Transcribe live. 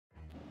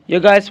Yo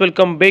guys,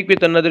 welcome back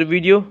with another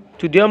video.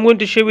 Today I'm going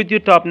to share with you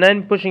top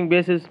 9 pushing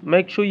bases.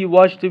 Make sure you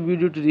watch the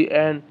video to the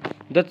end.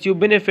 That's your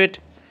benefit.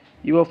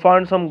 You will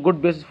find some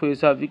good bases for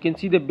yourself. You can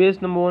see the base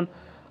number 1.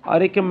 I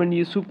recommend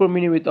you Super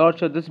Mini with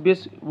Archer. This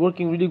base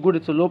working really good.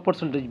 It's a low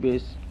percentage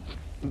base.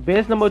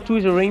 Base number 2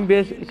 is a ring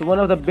base. It's one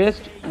of the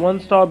best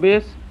 1-star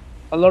base.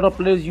 A lot of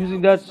players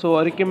using that, so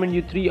I recommend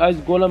you 3 Ice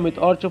Golem with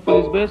Archer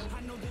for this base.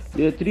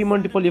 There are 3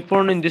 multiple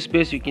Inferno in this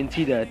base. You can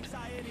see that.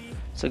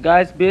 So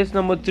guys, base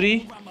number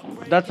 3,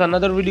 that's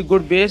another really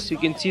good base. You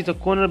can see it's a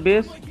corner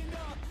base.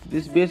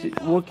 This base is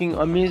working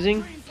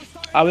amazing.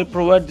 I will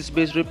provide this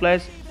base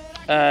replies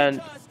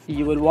and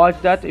you will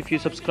watch that if you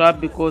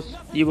subscribe, because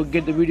you will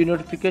get the video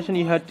notification.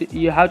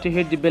 You have to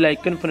hit the bell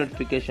icon for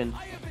notification.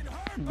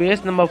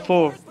 Base number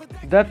 4,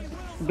 that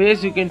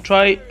base you can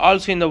try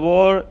also in the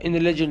war in the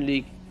Legend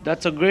League.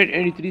 That's a great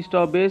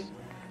 83-star base,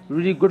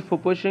 really good for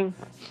pushing.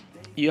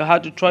 You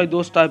have to try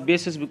those type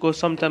bases because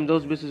sometimes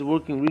those bases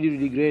working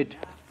really great.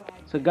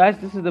 So guys,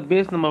 this is the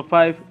base number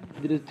 5.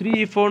 There is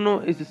 3 Inferno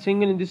is a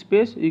single in this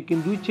base. You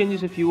can do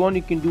changes if you want.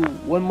 You can do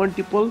one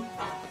multiple,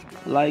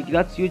 like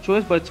that's your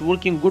choice, but it's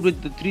working good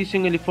with the 3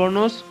 single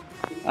Infernos.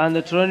 And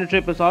the Tyranny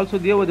Trap is also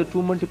there with the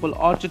 2 multiple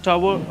Archer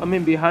Tower,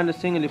 behind the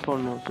single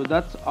Inferno. So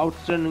that's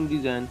outstanding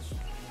design.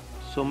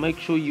 So make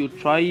sure you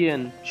try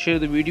and share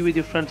the video with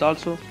your friends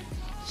also.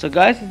 So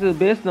guys, this is the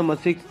base number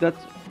 6.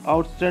 That's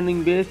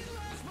outstanding base.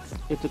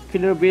 It's a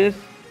killer base.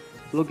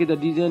 Look at the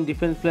design,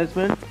 defense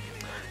placement.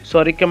 So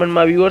I recommend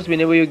my viewers,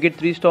 whenever you get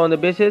 3-star on the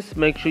bases,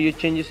 make sure you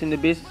changes in the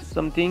base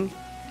something.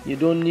 You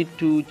don't need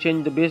to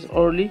change the base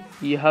early.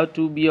 You have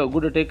to be a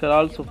good attacker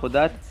also for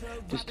that,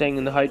 to staying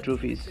in the high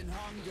trophies.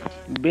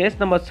 Base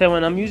number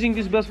 7, I'm using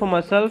this base for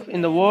myself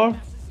in the war,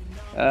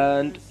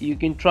 and you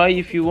can try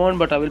if you want,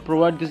 but I will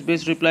provide this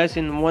base replies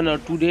in 1 or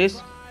 2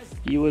 days.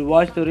 You will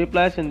watch the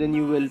replies and then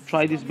you will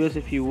try this base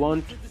if you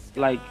want,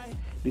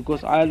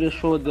 because I will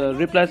show the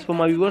replies for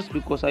my viewers,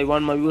 because I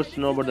want my viewers to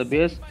know about the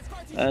base.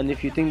 And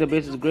if you think the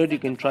base is great, you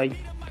can try.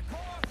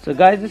 So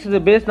guys, this is the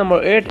base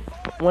number 8,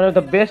 one of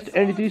the best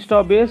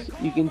 83-star base.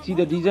 You can see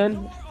the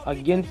design,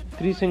 against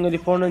 3 single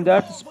Inferno in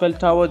that. Spell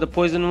Tower, the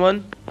poison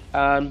one,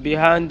 and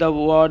behind the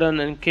Warden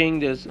and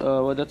King there's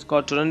what that's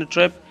called Tyranny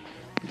Trap.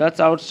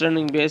 That's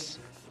outstanding base.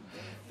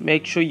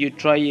 Make sure you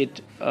try it.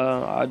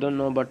 I don't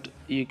know, but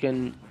you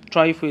can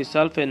try for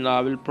yourself, and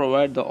I will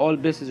provide the all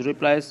bases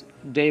replies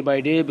day by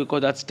day,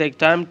 because that's take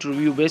time to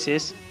review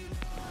bases.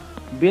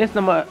 Base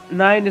number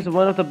 9 is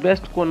one of the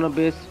best corner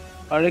base.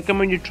 I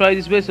recommend you try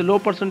this base, a low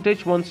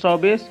percentage 1-star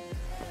base,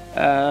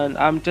 and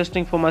I'm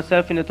testing for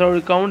myself in a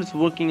third account. It's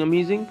working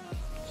amazing.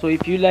 So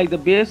if you like the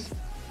base,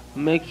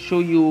 make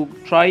sure you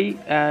try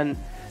and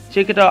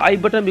check it out I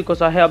button, because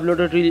I have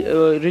uploaded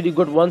really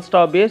good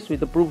 1-star base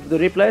with the proof of the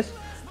replies.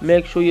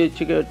 Make sure you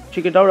check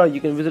it out, or you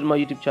can visit my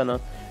YouTube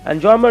channel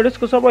and join my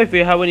Discord server. If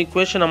you have any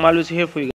question, I'm always here for you.